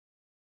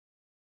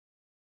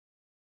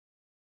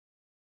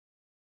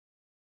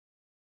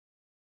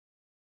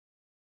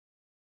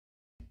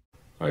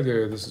Hi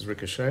there, this is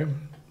RickOShay.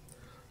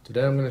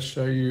 Today I'm going to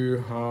show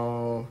you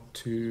how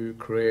to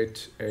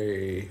create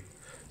a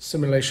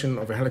simulation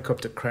of a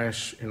helicopter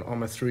crash in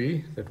Arma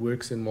 3 that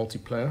works in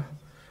multiplayer.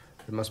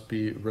 It must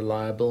be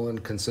reliable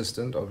and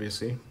consistent,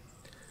 obviously.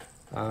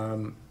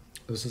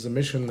 This is a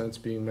mission that's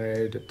being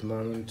made at the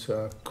moment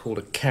called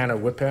a Can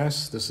of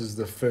Whip-Ass. This is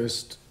the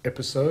first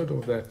episode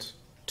of that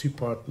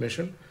two-part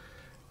mission.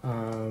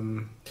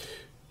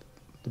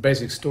 The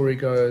basic story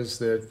goes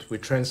that we're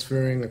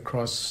transferring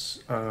across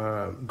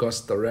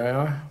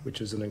Gostarea, which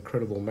is an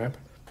incredible map,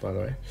 by the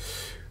way.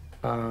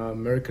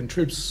 American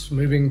troops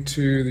moving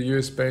to the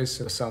US base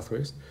in the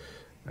southwest.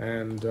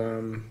 And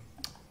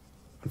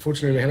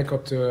unfortunately, the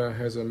helicopter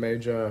has a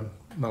major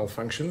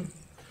malfunction.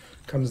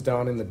 Comes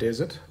down in the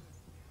desert.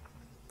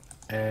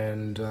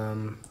 And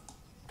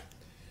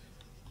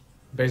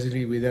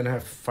basically, we then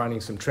have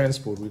finding some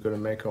transport. We've got to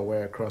make our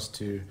way across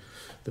to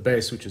the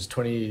base, which is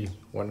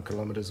 21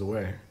 kilometers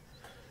away.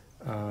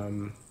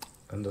 And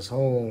this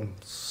whole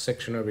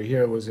section over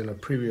here was in a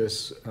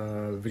previous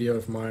video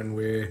of mine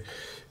where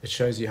it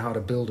shows you how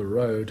to build a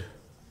road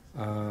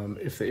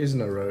if there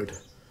isn't a road.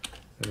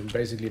 And it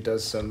basically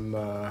does some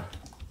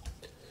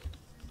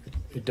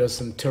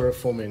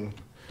terraforming.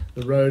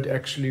 The road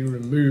actually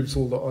removes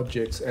all the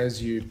objects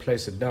as you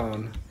place it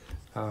down,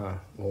 or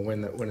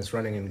when it's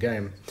running in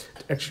game.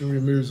 It actually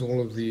removes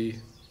all of the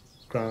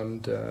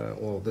ground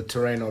or the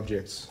terrain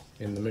objects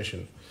in the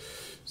mission.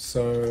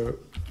 So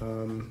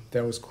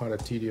that was quite a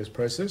tedious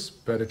process,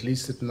 but at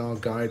least it now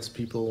guides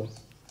people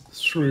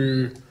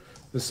through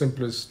the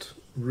simplest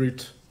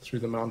route through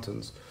the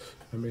mountains.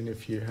 I mean,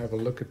 if you have a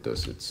look at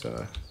this, it's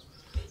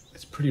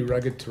pretty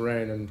rugged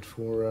terrain, and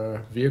for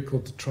a vehicle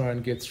to try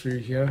and get through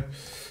here,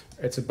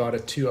 it's about a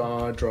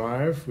 2-hour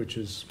drive, which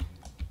is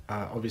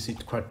obviously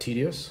quite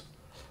tedious,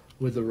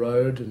 with the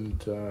road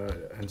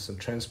and some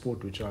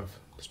transport, which I've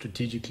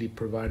strategically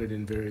provided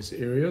in various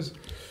areas.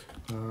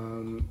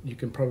 You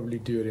can probably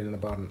do it in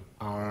about an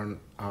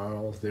hour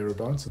or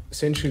thereabouts.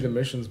 Essentially, the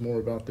mission's more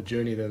about the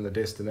journey than the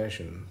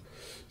destination.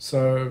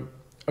 So,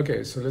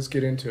 okay, so let's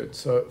get into it.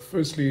 So,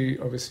 firstly,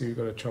 obviously, we've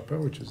got a chopper,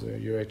 which is a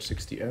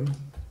UH-60M.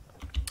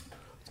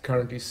 It's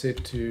currently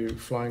set to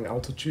flying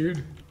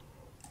altitude.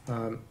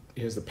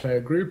 Here's the player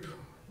group.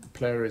 The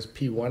player is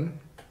P1.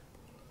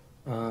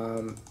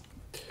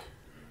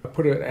 I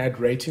put an add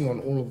rating on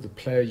all of the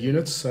player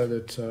units so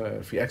that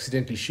if you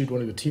accidentally shoot one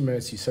of your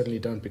teammates, you suddenly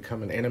don't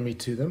become an enemy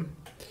to them.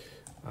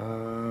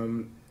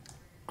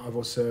 I've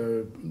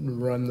also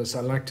run this.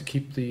 I like to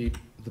keep the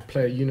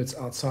player units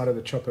outside of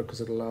the chopper because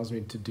it allows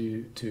me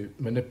to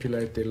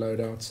manipulate their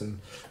loadouts,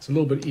 and it's a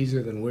little bit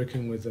easier than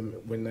working with them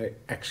when they're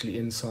actually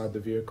inside the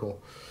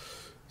vehicle.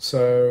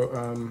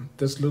 So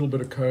this little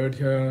bit of code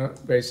here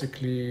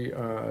basically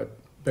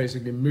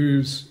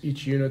moves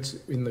each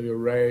unit in the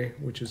array,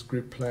 which is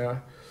group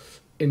player,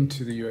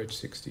 into the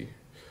UH-60.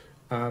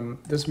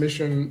 This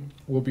mission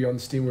will be on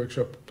Steam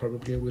Workshop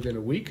probably within a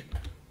week.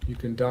 You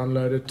can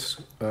download it,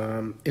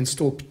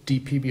 install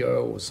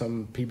DPBO or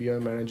some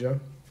PBO manager,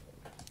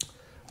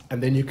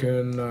 and then you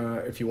can,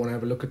 if you want to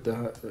have a look at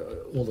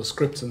all the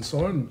scripts and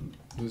so on,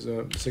 there's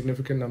a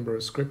significant number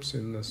of scripts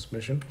in this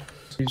mission.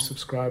 Please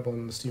subscribe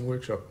on the Steam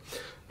Workshop.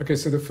 Okay,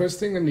 so the first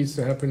thing that needs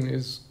to happen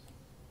is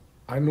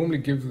I normally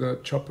give the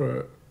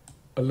chopper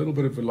a little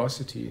bit of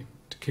velocity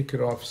to kick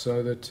it off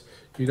so that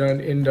you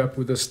don't end up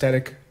with a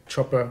static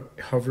chopper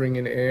hovering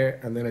in air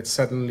and then it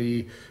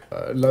suddenly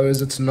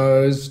lowers its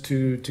nose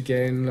to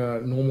gain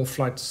normal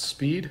flight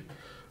speed.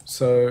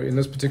 So in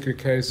this particular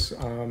case,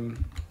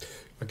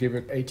 I give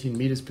it 18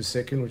 meters per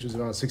second, which is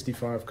around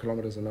 65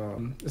 kilometers an hour.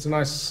 It's a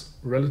nice,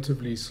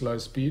 relatively slow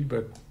speed,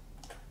 but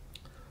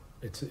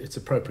it's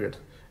appropriate.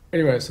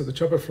 Anyway, so the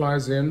chopper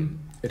flies in,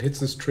 it hits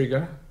this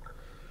trigger.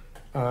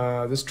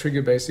 This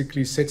trigger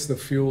basically sets the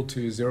fuel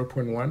to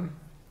 0.1,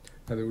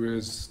 in other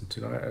words, to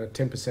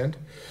 10%.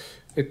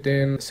 It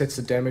then sets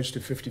the damage to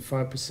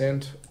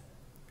 55%.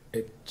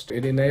 It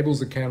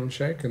enables a cam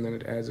shake, and then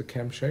it adds a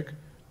cam shake.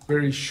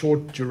 Very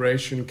short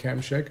duration cam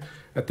shake.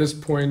 At this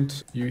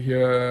point, you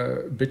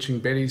hear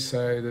Bitching Betty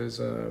say there's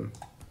a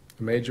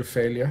major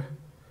failure.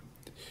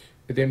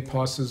 It then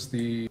passes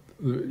the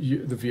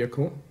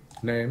vehicle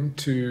name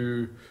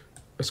to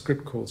a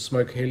script called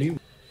Smoke Heli.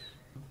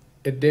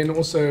 It then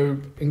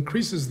also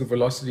increases the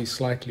velocity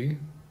slightly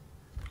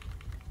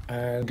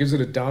and gives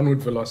it a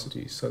downward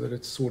velocity so that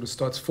it sort of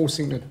starts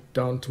forcing it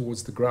down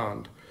towards the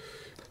ground.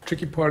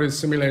 Tricky part is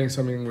simulating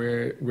something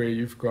where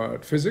you've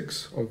got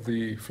physics of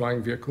the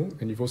flying vehicle,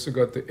 and you've also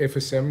got the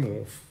FSM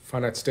or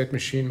finite state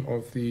machine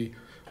of the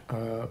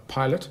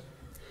pilot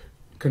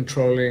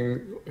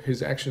controlling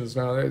his actions.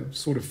 Now they're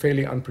sort of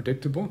fairly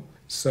unpredictable,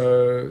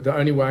 so the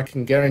only way I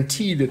can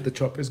guarantee that the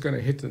chopper is going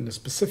to hit in a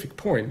specific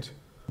point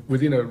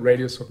within a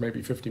radius of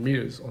maybe 50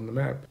 meters on the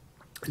map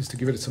is to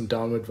give it some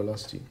downward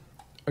velocity.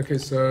 Okay,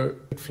 so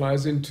it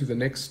flies into the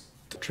next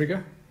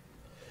trigger.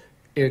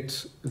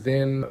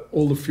 Then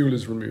all the fuel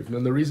is removed.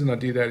 And the reason I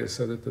do that is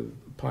so that the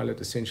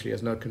pilot essentially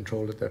has no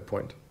control at that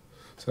point.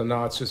 So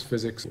now it's just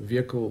physics. The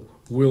vehicle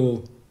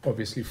will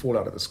obviously fall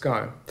out of the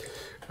sky.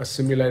 I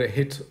simulate a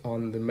hit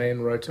on the main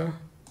rotor.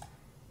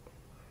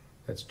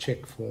 That's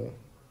check for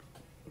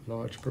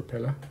large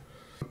propeller.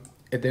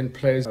 It then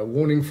plays a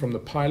warning from the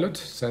pilot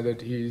so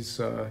that he's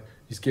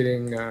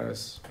getting a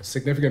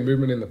significant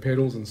movement in the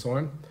pedals and so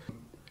on.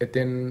 It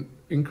then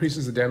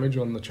increases the damage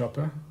on the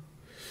chopper.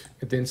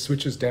 It then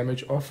switches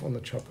damage off on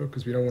the chopper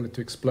because we don't want it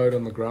to explode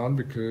on the ground,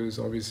 because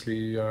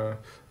obviously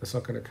it's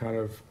not going to kind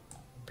of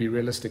be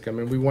realistic. I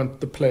mean, we want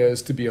the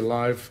players to be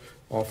alive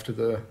after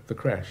the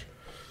crash.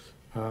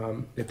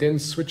 It then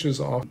switches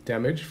off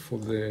damage for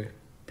the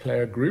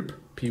player group,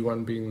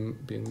 P1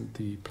 being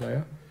the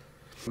player.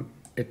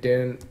 It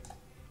then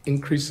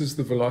increases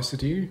the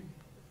velocity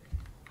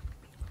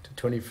to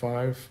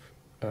 25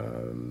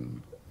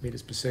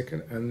 meters per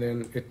second, and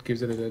then it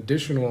gives it an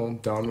additional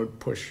downward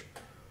push.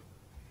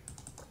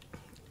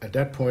 At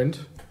that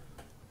point,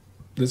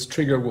 this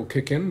trigger will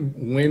kick in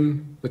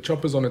when the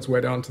chopper's on its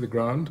way down to the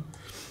ground.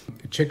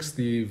 It checks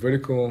the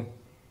vertical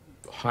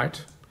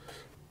height.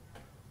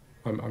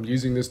 I'm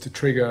using this to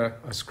trigger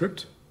a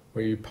script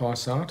where you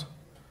pass out.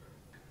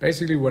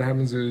 Basically what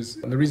happens is,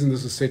 and the reason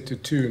this is set to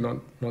 2,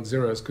 not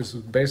 0, is because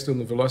based on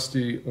the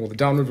velocity, or the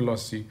downward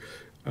velocity,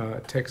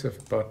 it takes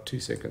about 2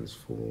 seconds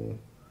for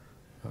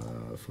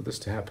this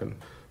to happen,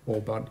 or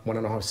about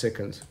 1.5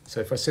 seconds. So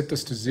if I set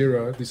this to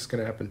 0, this is going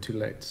to happen too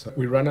late. So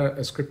we run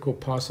a script called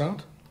pass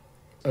out,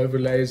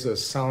 overlays a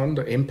sound,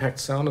 an impact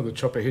sound of the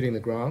chopper hitting the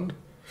ground,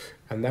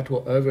 and that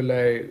will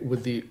overlay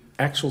with the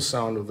actual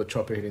sound of the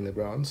chopper hitting the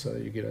ground, so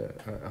you get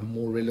a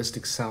more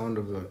realistic sound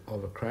of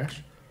a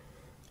crash.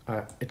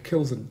 It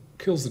kills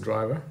the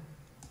driver.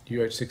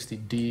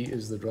 UH-60D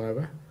is the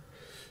driver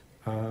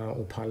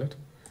or pilot.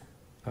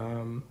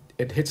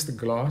 It hits the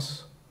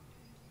glass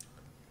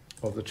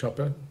of the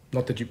chopper.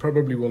 Not that you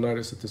probably will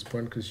notice at this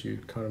point, because you're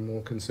kind of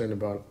more concerned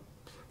about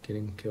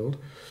getting killed.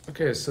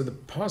 Okay, so the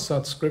pass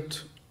out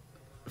script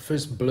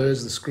first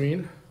blurs the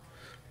screen,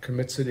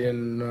 commits it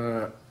in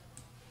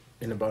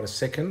about a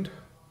second.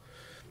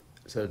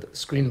 So the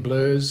screen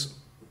blurs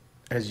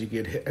as you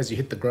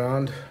hit the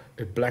ground.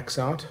 It blacks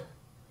out,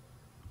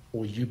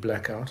 or you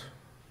black out.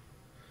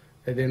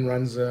 It then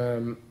runs.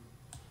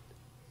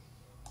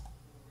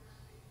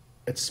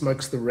 It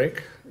smokes the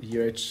wreck,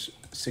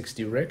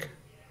 UH-60 wreck.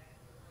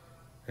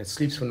 It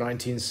sleeps for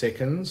 19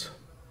 seconds.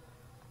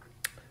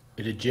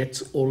 It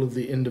ejects all of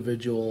the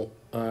individual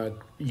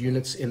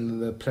units in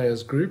the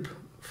player's group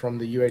from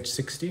the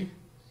UH-60.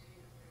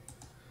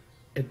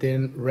 It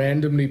then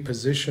randomly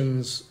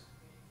positions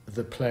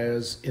the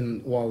players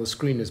while the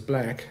screen is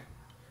black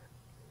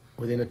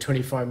within a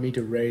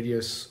 25-meter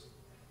radius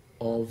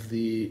of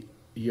the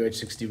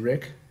UH-60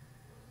 wreck.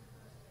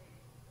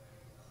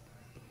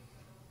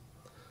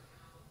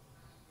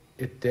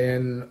 It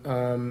then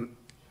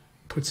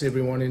puts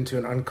everyone into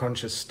an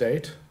unconscious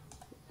state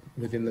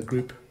within the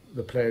group,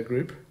 the player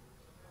group.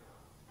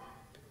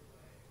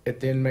 It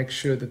then makes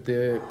sure that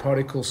the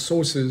particle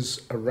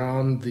sources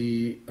around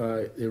the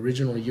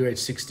original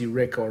UH-60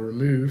 wreck are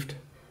removed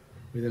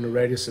within a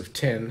radius of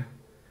 10,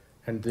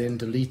 and then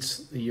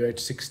deletes the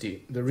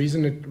UH-60. The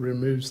reason it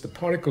removes the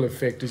particle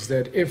effect is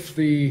that if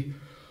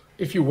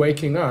you're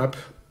waking up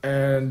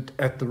and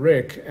at the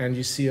wreck and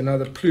you see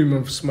another plume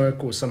of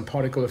smoke or some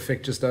particle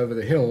effect just over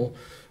the hill,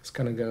 it's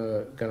kind of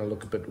gonna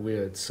look a bit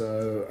weird.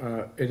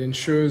 So it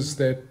ensures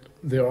that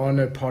there are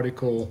no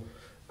particle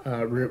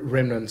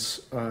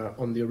remnants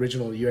on the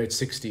original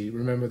UH-60.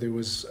 Remember, there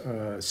was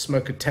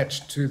smoke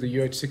attached to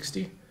the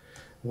UH-60.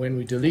 When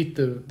we delete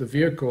the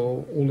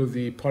vehicle, all of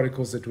the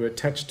particles that were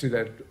attached to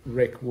that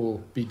wreck will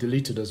be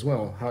deleted as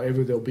well.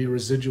 However, there'll be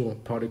residual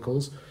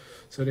particles,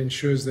 so it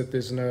ensures that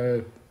there's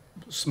no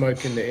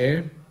smoke in the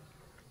air.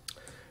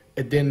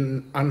 It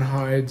then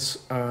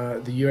unhides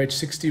the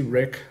UH-60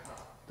 wreck,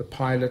 the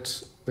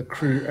pilot, the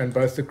crew, and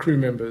both the crew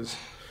members.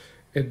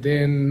 It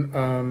then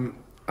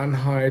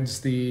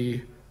unhides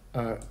the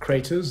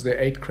craters,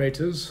 the 8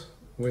 craters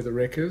where the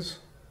wreck is.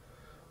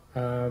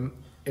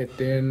 It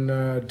then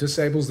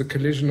disables the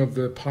collision of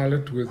the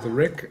pilot with the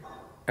wreck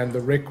and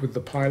the wreck with the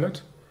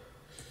pilot.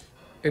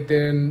 It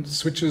then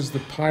switches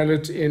the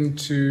pilot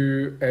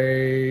into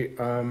a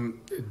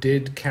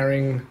dead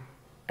carrying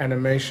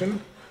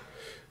animation.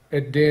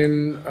 It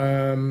then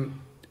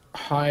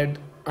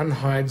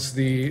unhides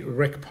the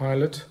wreck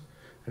pilot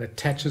and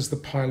attaches the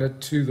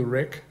pilot to the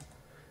wreck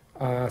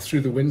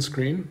through the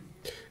windscreen.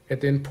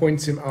 It then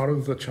points him out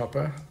of the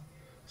chopper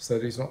so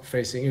that he's not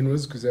facing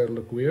inwards, because that'll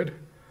look weird.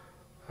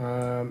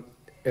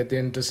 It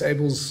then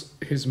disables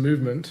his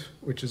movement,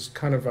 which is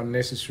kind of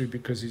unnecessary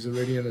because he's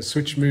already in a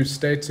switch move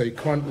state, so he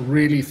can't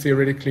really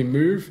theoretically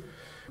move.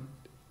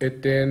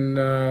 It then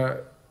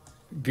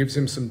gives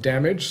him some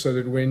damage so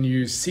that when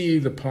you see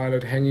the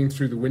pilot hanging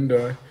through the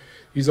window,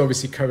 he's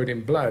obviously covered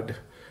in blood.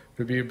 It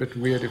would be a bit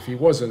weird if he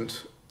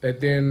wasn't. It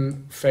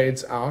then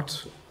fades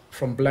out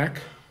from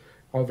black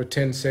over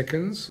 10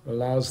 seconds,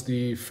 allows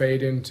the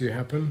fade in to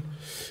happen.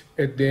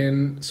 It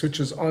then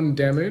switches on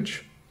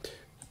damage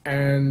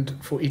and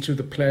for each of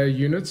the player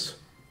units,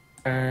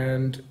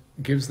 and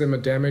gives them a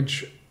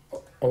damage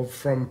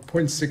from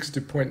 0.6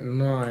 to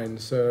 0.9,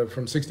 so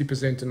from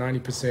 60% to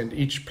 90%,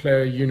 each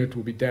player unit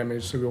will be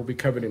damaged, so we'll be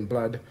covered in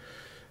blood.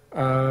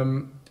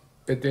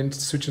 It then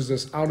switches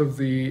us out of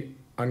the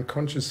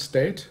unconscious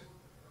state,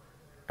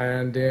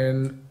 and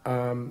then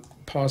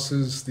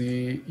passes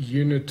the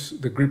unit,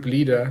 the group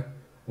leader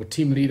or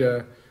team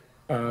leader,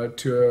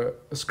 to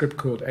a script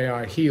called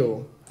AI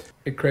heal.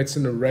 It creates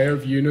an array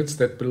of units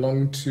that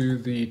belong to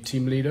the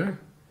team leader,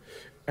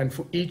 and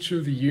for each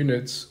of the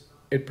units,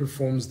 it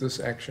performs this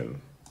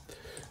action.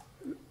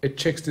 It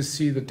checks to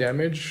see the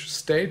damage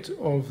state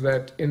of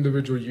that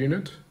individual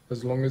unit,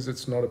 as long as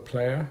it's not a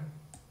player.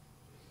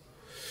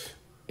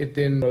 It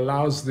then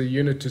allows the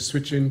unit to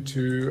switch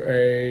into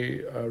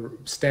a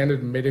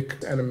standard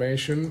medic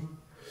animation.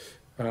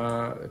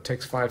 It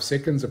takes 5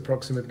 seconds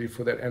approximately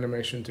for that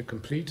animation to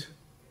complete.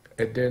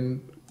 It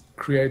then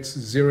creates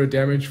 0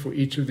 damage for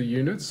each of the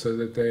units, so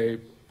that the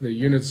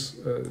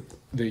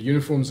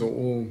uniforms are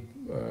all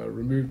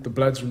removed, the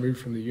blood's removed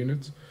from the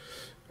units,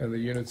 and the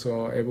units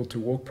are able to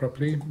walk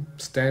properly,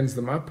 stands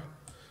them up,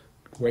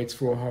 waits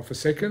for half a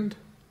second,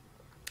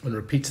 and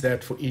repeats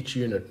that for each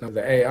unit. Now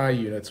the AI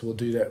units will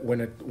do that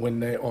when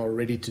they are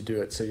ready to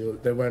do it, so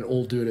they won't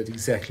all do it at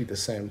exactly the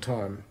same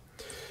time.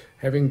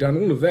 Having done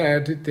all of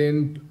that, it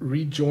then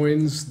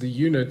rejoins the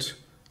unit,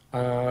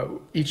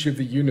 each of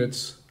the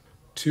units,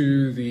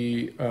 to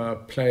the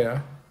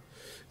player,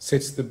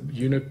 sets the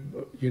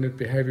unit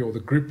behavior or the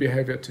group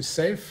behavior to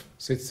safe,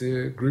 sets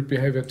the group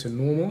behavior to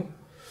normal,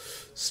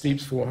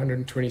 sleeps for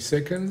 120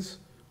 seconds,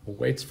 or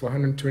waits for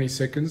 120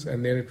 seconds,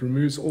 and then it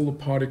removes all the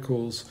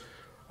particles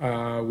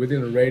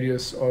within a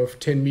radius of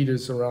 10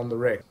 meters around the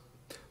wreck.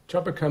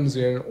 Chopper comes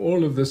in,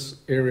 all of this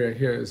area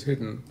here is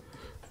hidden.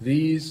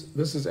 This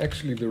is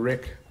actually the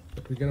wreck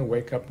that we're going to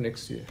wake up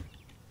next to.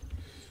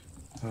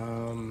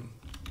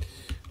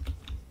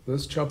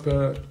 This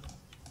chopper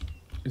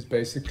is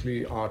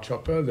basically our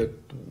chopper that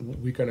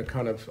we're going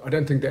to I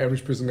don't think the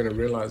average person is going to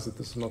realize that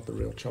this is not the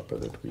real chopper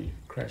that we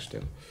crashed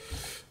in.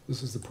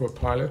 This is the poor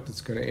pilot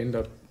that's going to end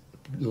up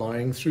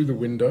lying through the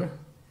window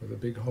with a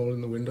big hole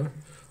in the window.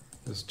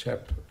 This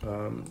chap,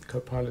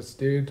 co-pilot's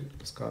dead.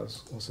 This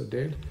guy's also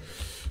dead.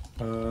 It's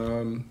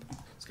going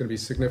to be a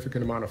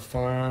significant amount of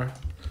fire,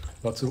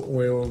 lots of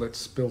oil that's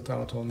spilt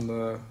out on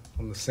the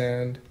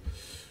sand.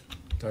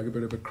 Dug a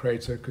bit of a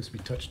crater because we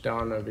touched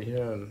down over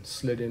here and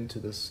slid into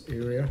this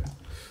area.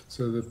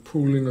 So the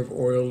pooling of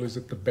oil is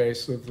at the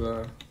base of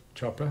the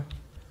chopper.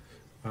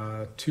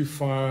 2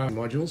 fire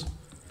modules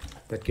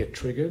that get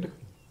triggered.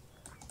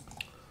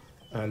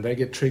 And they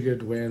get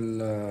triggered when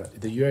the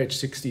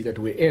UH-60 that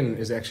we're in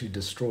is actually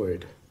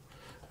destroyed.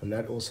 And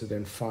that also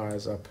then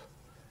fires up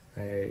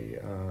a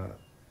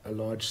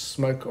large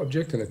smoke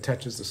object and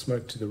attaches the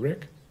smoke to the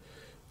wreck.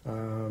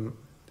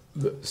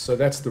 So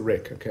that's the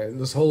wreck, okay?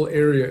 This whole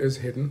area is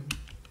hidden.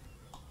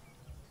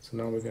 So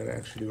now we're going to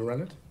actually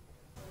run it.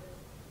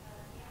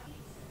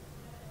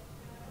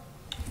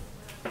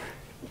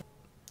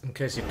 In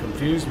case you're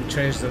confused, we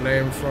changed the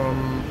name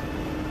from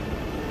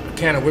A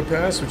Can of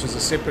Whip-Ass, which is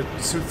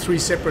 3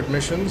 separate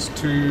missions,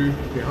 to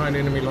Behind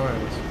Enemy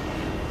Lines,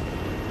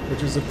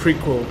 which is a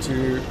prequel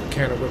to A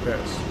Can of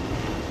Whip-Ass,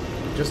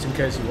 just in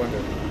case you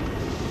wondered.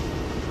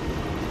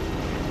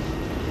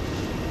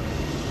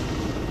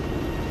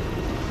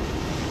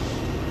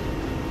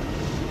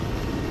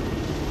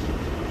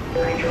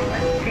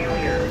 Hydraulic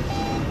failure.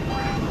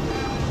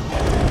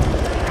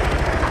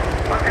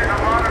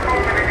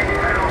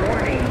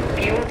 Warning,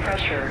 fuel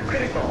pressure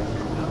critical.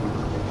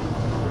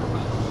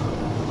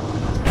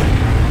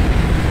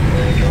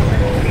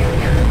 Hydraulic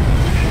failure.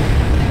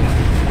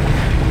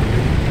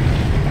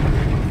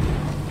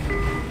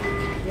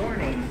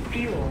 Warning,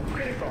 fuel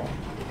critical.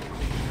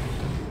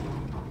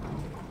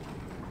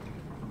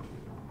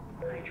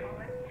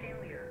 Hydraulic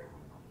failure.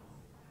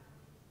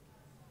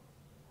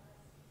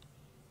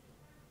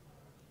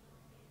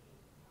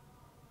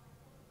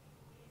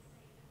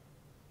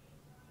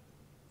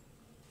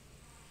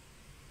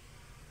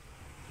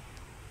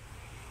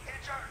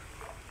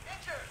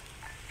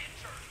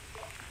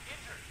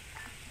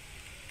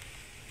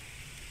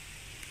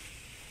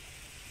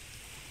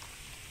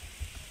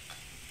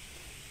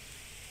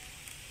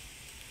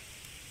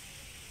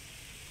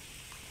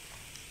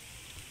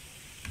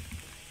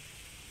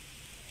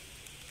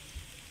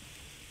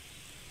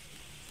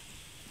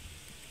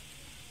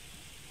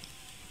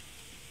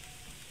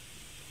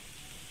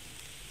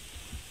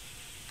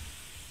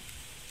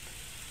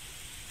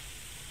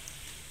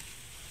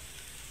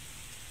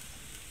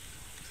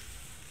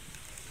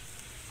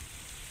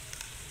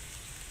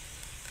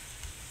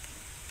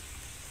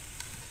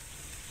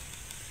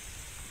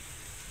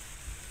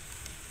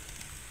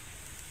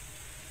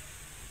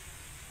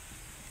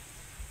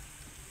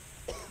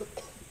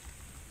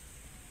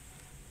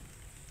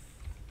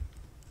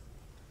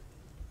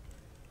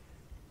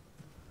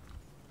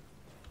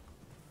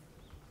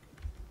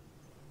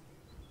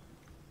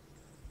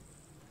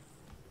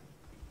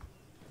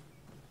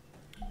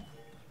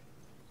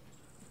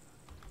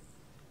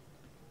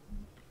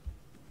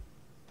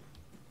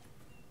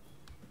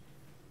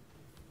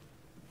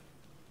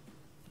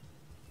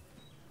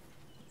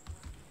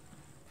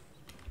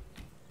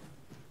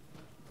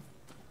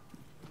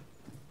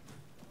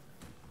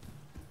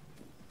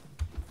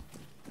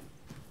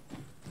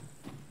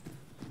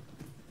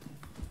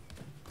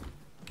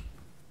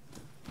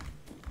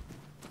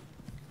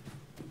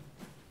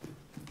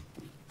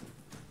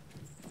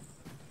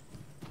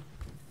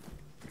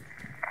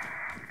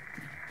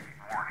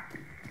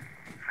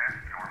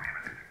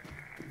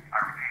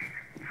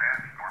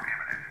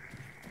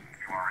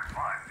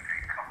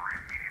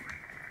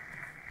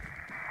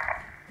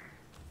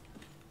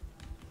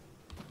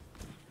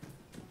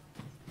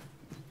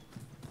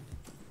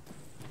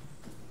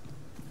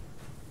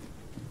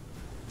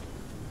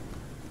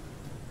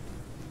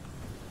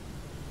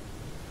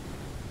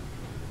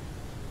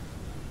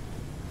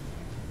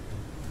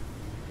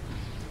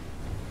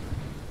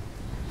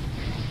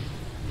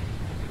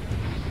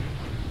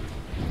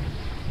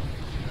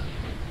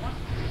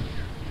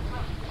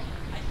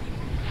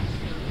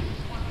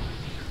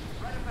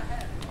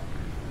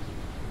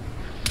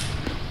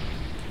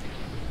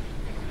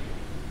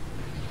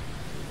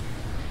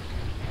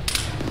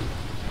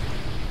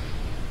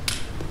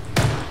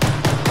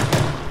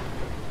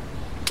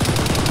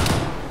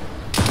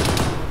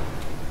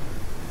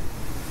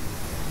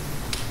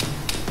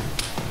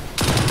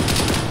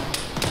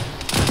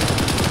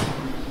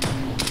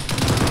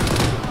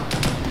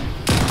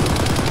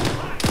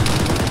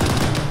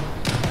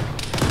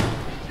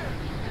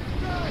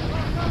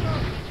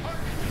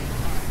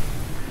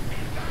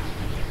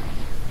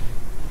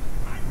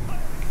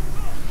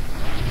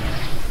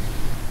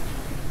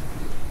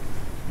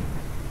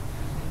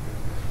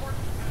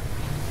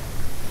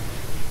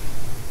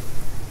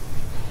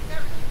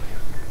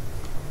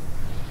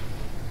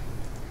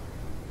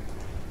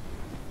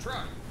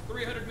 Truck,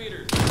 300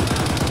 meters.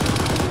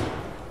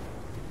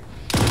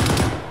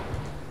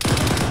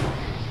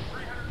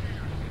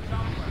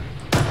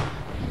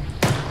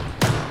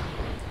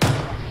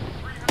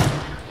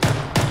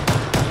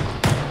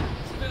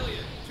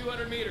 Civilian,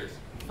 200 meters.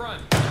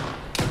 Front.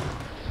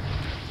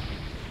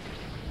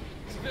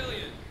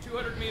 Civilian,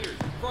 200 meters.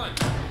 Front.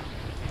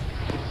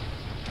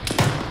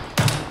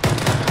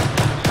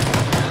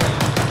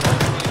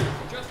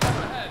 Just up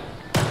ahead.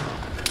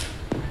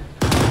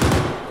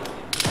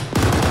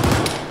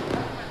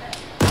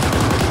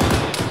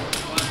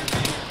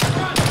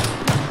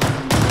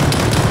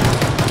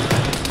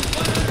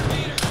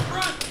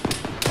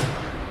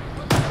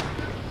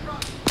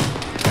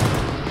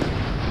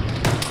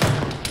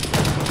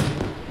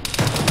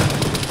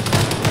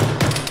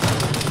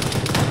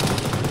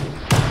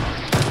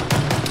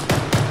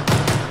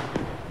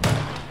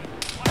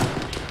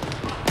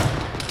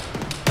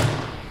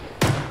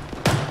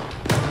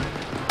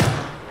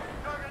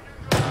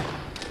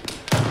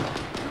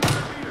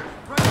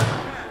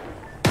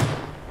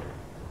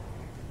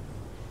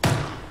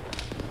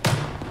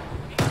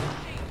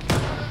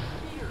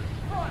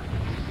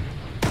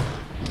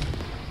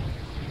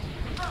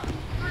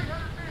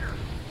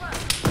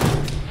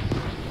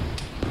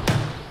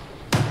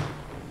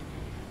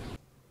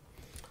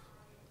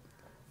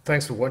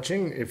 Thanks for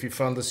watching. If you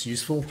found this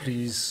useful,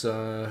 please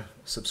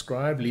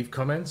subscribe, leave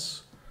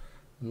comments,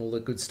 and all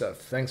that good stuff.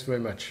 Thanks very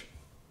much.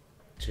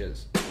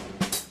 Cheers.